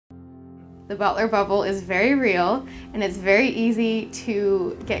The Butler bubble is very real, and it's very easy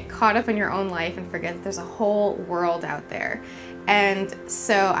to get caught up in your own life and forget that there's a whole world out there. And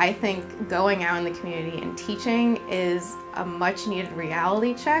so I think going out in the community and teaching is a much needed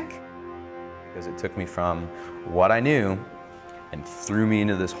reality check. Because it took me from what I knew and threw me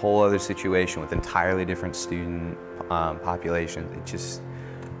into this whole other situation with entirely different student populations. It just,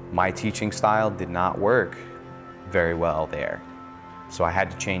 my teaching style did not work very well there. So I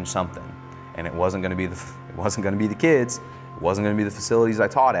had to change something. And it wasn't going to be the kids, it wasn't going to be the facilities I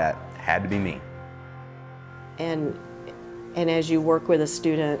taught at, it had to be me. And as you work with a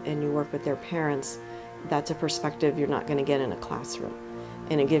student and you work with their parents, that's a perspective you're not going to get in a classroom.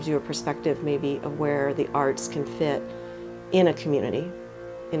 And it gives you a perspective maybe of where the arts can fit in a community,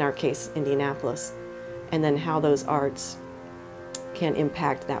 in our case, Indianapolis, and then how those arts can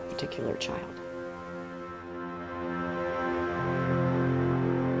impact that particular child.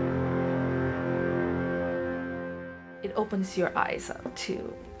 It opens your eyes up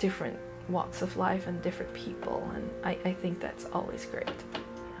to different walks of life and different people, and I think that's always great.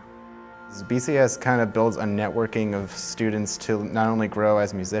 BCS kind of builds a networking of students to not only grow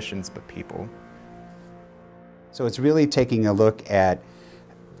as musicians, but people. So it's really taking a look at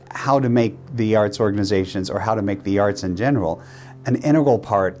how to make the arts organizations, or how to make the arts in general, an integral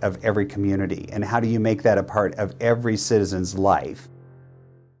part of every community, and how do you make that a part of every citizen's life.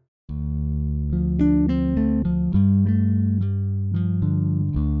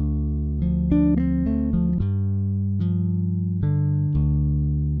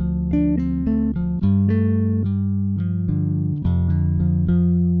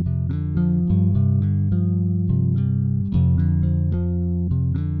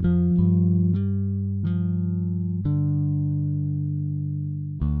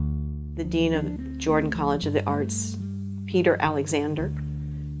 The Dean of Jordan College of the Arts, Peter Alexander,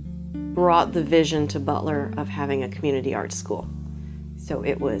 brought the vision to Butler of having a community arts school. So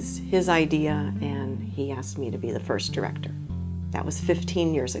it was his idea, and he asked me to be the first director. That was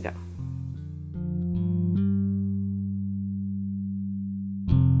 15 years ago.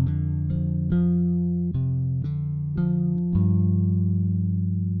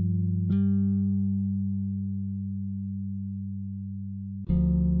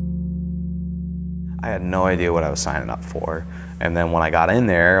 I had no idea what I was signing up for. And then when I got in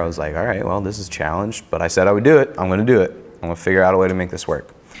there, I was like, all right, well, this is a challenge, but I said I would do it. I'm going to do it. I'm going to figure out a way to make this work.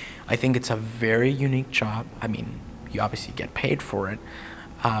 I think it's a very unique job. I mean, you obviously get paid for it,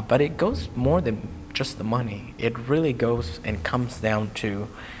 but it goes more than just the money. It really goes and comes down to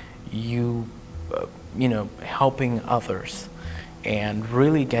you, helping others and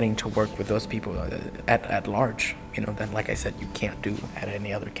really getting to work with those people at large, that, like I said, you can't do at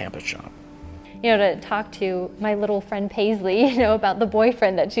any other campus job. To talk to my little friend Paisley, about the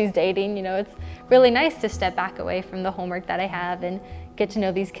boyfriend that she's dating, it's really nice to step back away from the homework that I have and get to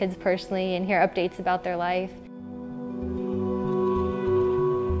know these kids personally and hear updates about their life.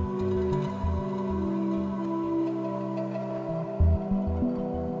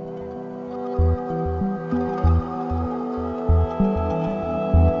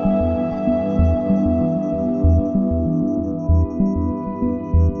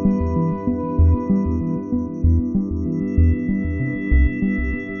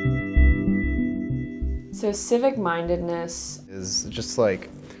 So civic-mindedness is just like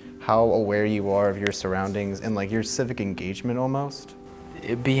how aware you are of your surroundings and like your civic engagement almost.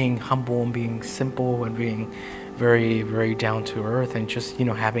 Being humble and being simple and being very, very down to earth and just,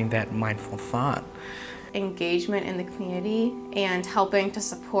 having that mindful thought. Engagement in the community and helping to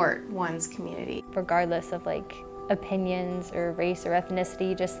support one's community. Regardless of opinions or race or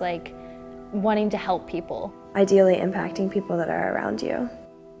ethnicity, just wanting to help people. Ideally impacting people that are around you.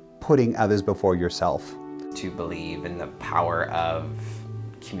 Putting others before yourself. To believe in the power of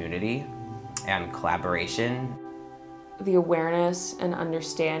community and collaboration. The awareness and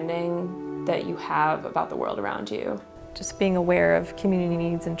understanding that you have about the world around you. Just being aware of community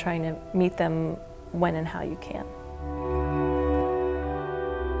needs and trying to meet them when and how you can.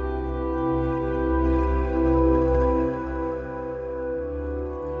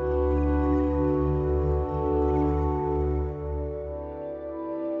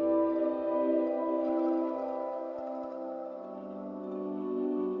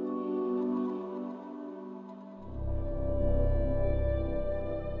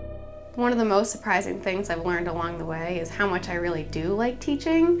 One of the most surprising things I've learned along the way is how much I really do like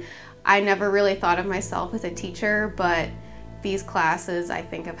teaching. I never really thought of myself as a teacher, but these classes I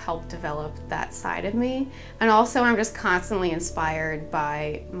think have helped develop that side of me. And also I'm just constantly inspired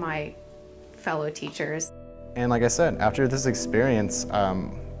by my fellow teachers. And like I said, after this experience,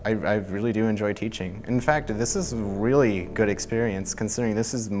 I really do enjoy teaching. In fact, this is a really good experience considering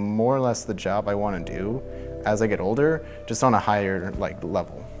this is more or less the job I want to do as I get older, just on a higher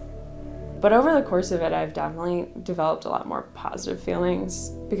level. But over the course of it, I've definitely developed a lot more positive feelings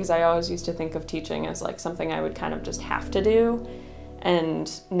because I always used to think of teaching as like something I would kind of just have to do.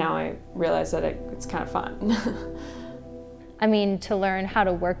 And now I realize that it's kind of fun. I mean, to learn how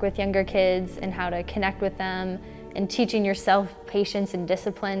to work with younger kids and how to connect with them and teaching yourself patience and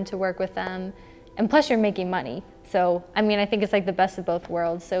discipline to work with them. And plus you're making money. So, I mean, I think it's like the best of both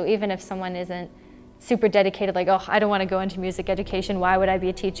worlds. So even if someone isn't super dedicated, like, oh, I don't want to go into music education, why would I be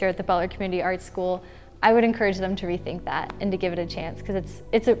a teacher at the Butler Community Arts School? I would encourage them to rethink that and to give it a chance because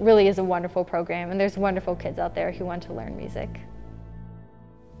it really is a wonderful program and there's wonderful kids out there who want to learn music.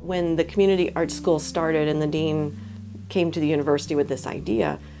 When the Community Arts School started and the dean came to the university with this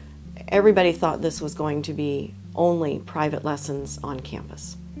idea, everybody thought this was going to be only private lessons on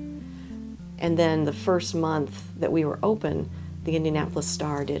campus. And then the first month that we were open, the Indianapolis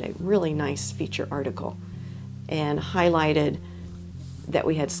Star did a really nice feature article and highlighted that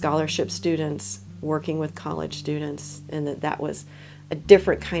we had scholarship students working with college students and that was a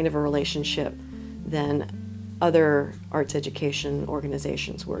different kind of a relationship than other arts education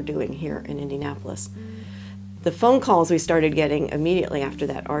organizations were doing here in Indianapolis. The phone calls we started getting immediately after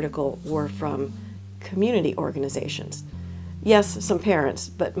that article were from community organizations. Yes, some parents,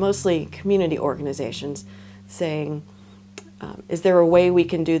 but mostly community organizations saying, is there a way we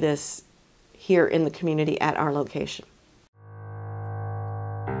can do this here in the community at our location?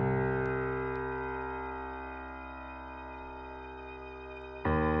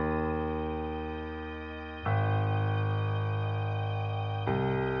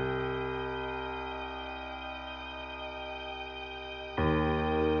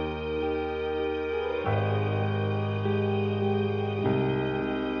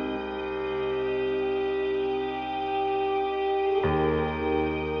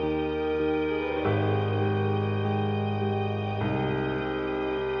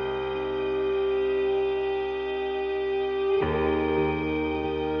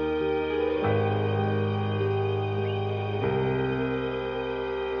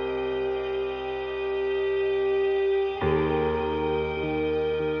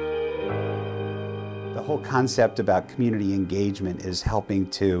 The whole concept about community engagement is helping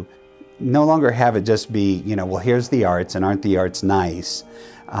to no longer have it just be, you know, well, here's the arts and aren't the arts nice,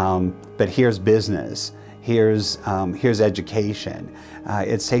 but here's business, here's education.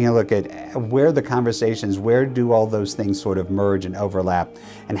 It's taking a look at where the conversations, where do all those things sort of merge and overlap,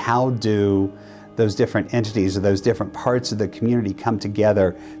 and how do those different entities or those different parts of the community come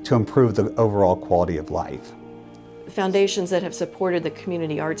together to improve the overall quality of life. Foundations that have supported the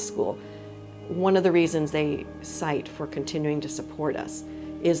Community Arts School, one of the reasons they cite for continuing to support us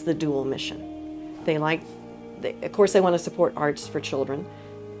is the dual mission. Of course, they want to support arts for children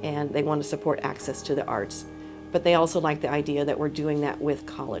and they want to support access to the arts, but they also like the idea that we're doing that with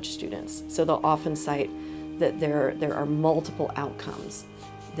college students. So they'll often cite that there are multiple outcomes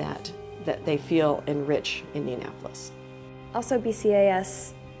that they feel enrich Indianapolis. Also,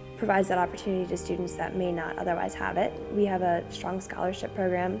 BCAS provides that opportunity to students that may not otherwise have it. We have a strong scholarship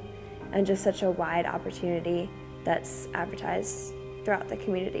program and just such a wide opportunity that's advertised throughout the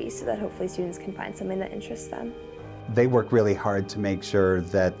community so that hopefully students can find something that interests them. They work really hard to make sure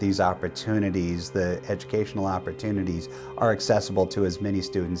that these opportunities, the educational opportunities, are accessible to as many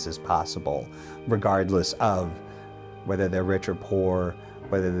students as possible, regardless of whether they're rich or poor,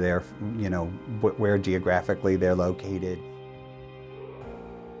 whether they're, you know, where geographically they're located.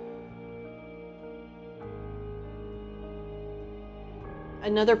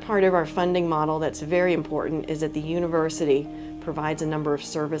 Another part of our funding model that's very important is that the university provides a number of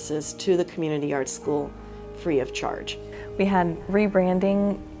services to the Community Arts School free of charge. We had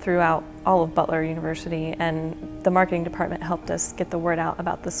rebranding throughout all of Butler University, and the marketing department helped us get the word out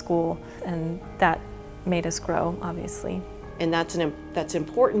about the school, and that made us grow, obviously. And that's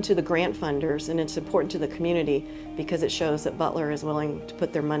important to the grant funders, and it's important to the community because it shows that Butler is willing to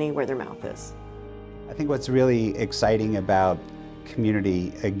put their money where their mouth is. I think what's really exciting about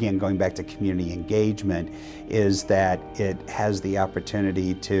community, again going back to community engagement, is that it has the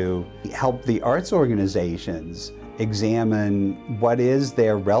opportunity to help the arts organizations examine what is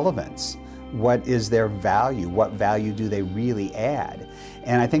their relevance, what is their value, what value do they really add.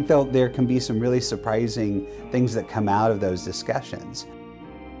 And I think there can be some really surprising things that come out of those discussions.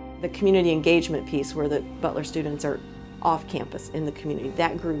 The community engagement piece where the Butler students are off campus in the community,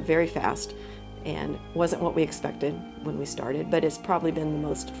 that grew very fast and wasn't what we expected when we started, but it's probably been the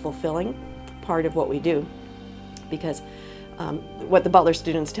most fulfilling part of what we do because What the Butler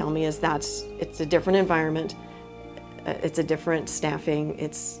students tell me is it's a different environment, it's a different staffing,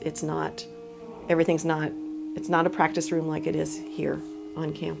 it's not a practice room like it is here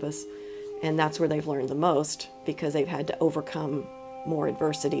on campus. And that's where they've learned the most, because they've had to overcome more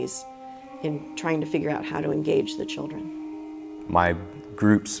adversities in trying to figure out how to engage the children. My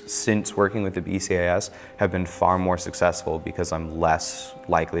groups since working with the BCAS have been far more successful because I'm less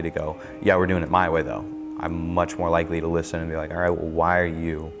likely to go, yeah, we're doing it my way though. I'm much more likely to listen and be like, all right, well, why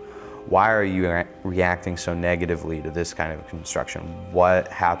are you reacting so negatively to this kind of construction? What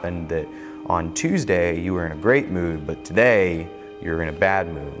happened that on Tuesday you were in a great mood, but today you're in a bad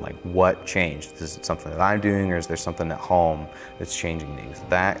mood? Like, what changed? Is it something that I'm doing, or is there something at home that's changing things?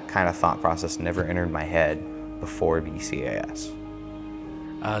 That kind of thought process never entered my head before BCAS.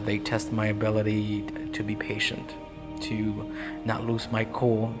 They test my ability to be patient, to not lose my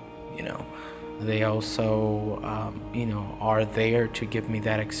cool, you know. They also, are there to give me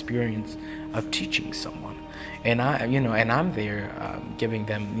that experience of teaching someone. And I'm there giving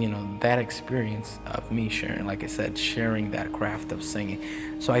them, that experience of me sharing, like I said, sharing that craft of singing.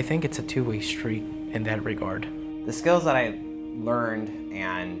 So I think it's a two-way street in that regard. The skills that I learned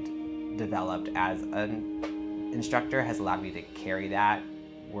and developed as an instructor has allowed me to carry that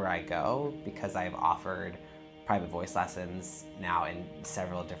where I go, because I've offered private voice lessons now in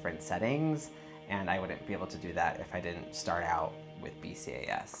several different settings, and I wouldn't be able to do that if I didn't start out with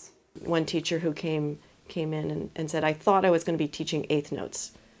BCAS. One teacher who came in and said, I thought I was going to be teaching eighth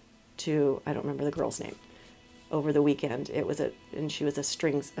notes to, I don't remember the girl's name, over the weekend. And she was a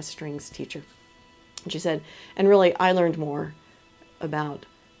strings teacher. And she said, and really I learned more about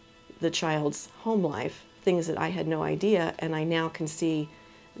the child's home life, things that I had no idea, and I now can see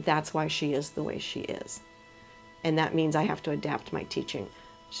that's why she is the way she is. And that means I have to adapt my teaching.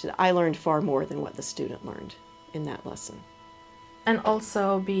 She said, I learned far more than what the student learned in that lesson. And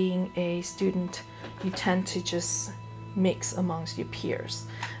also, being a student, you tend to just mix amongst your peers.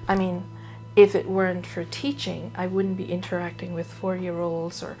 I mean, if it weren't for teaching, I wouldn't be interacting with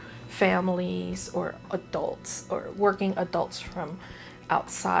 4-year-olds or families or adults or working adults from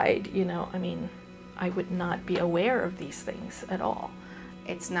outside, I mean, I would not be aware of these things at all.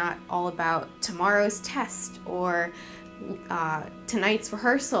 It's not all about tomorrow's test or tonight's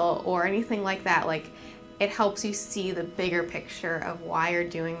rehearsal or anything like that. Like, it helps you see the bigger picture of why you're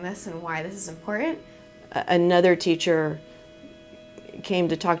doing this and why this is important. Another teacher came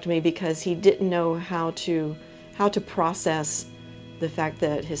to talk to me because he didn't know how to process the fact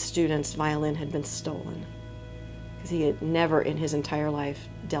that his student's violin had been stolen, because he had never in his entire life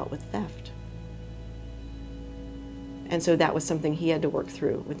dealt with theft. And so that was something he had to work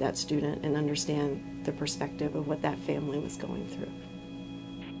through with that student and understand the perspective of what that family was going through.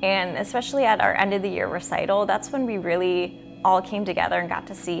 And especially at our end of the year recital, that's when we really all came together and got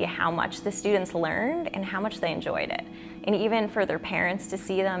to see how much the students learned and how much they enjoyed it. And even for their parents to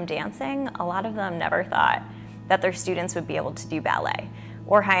see them dancing, a lot of them never thought that their students would be able to do ballet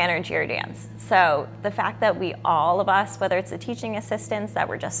or high energy or dance. So the fact that all of us, whether it's the teaching assistants that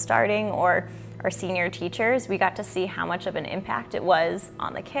were just starting or our senior teachers, we got to see how much of an impact it was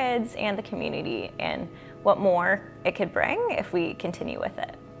on the kids and the community, and what more it could bring if we continue with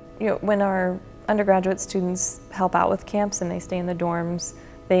it. When our undergraduate students help out with camps and they stay in the dorms,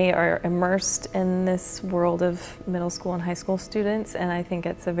 they are immersed in this world of middle school and high school students, and I think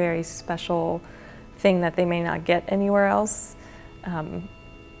it's a very special thing that they may not get anywhere else. And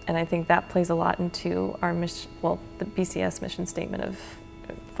I think that plays a lot into our mission, the BCS mission statement of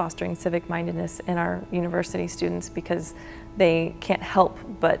fostering civic-mindedness in our university students, because they can't help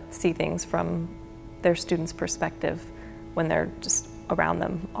but see things from their students' perspective when they're just around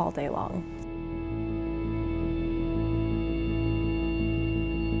them all day long.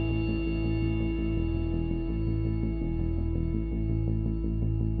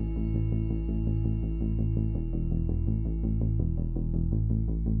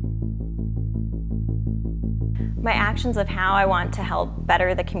 My actions of how I want to help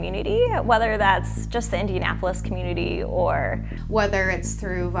better the community, whether that's just the Indianapolis community or whether it's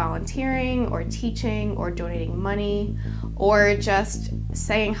through volunteering or teaching or donating money or just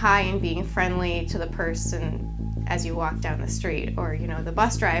saying hi and being friendly to the person as you walk down the street, or the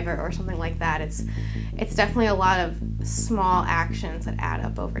bus driver or something like that. It's definitely a lot of small actions that add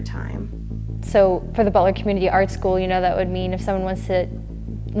up over time. So for the Butler Community Arts School, that would mean if someone wants to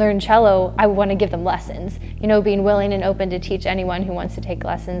learn cello, I want to give them lessons. Being willing and open to teach anyone who wants to take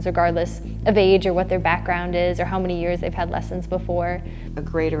lessons, regardless of age or what their background is or how many years they've had lessons before. A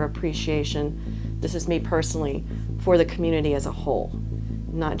greater appreciation, this is me personally, for the community as a whole,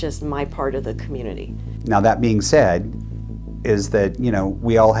 not just my part of the community. Now that being said, is that, you know,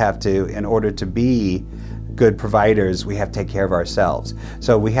 we all have to, in order to be good providers, we have to take care of ourselves.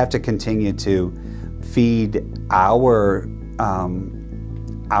 So we have to continue to feed our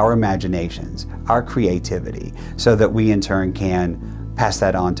imaginations, our creativity, so that we in turn can pass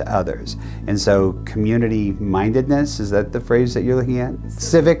that on to others. And so community-mindedness, is that the phrase that you're looking at?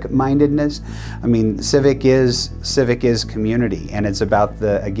 Civic-mindedness. I mean, civic is community, and it's about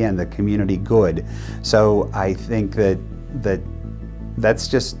again, the community good. So I think that's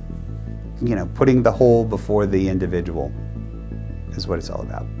just, you know, putting the whole before the individual is what it's all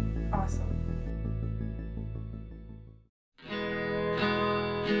about.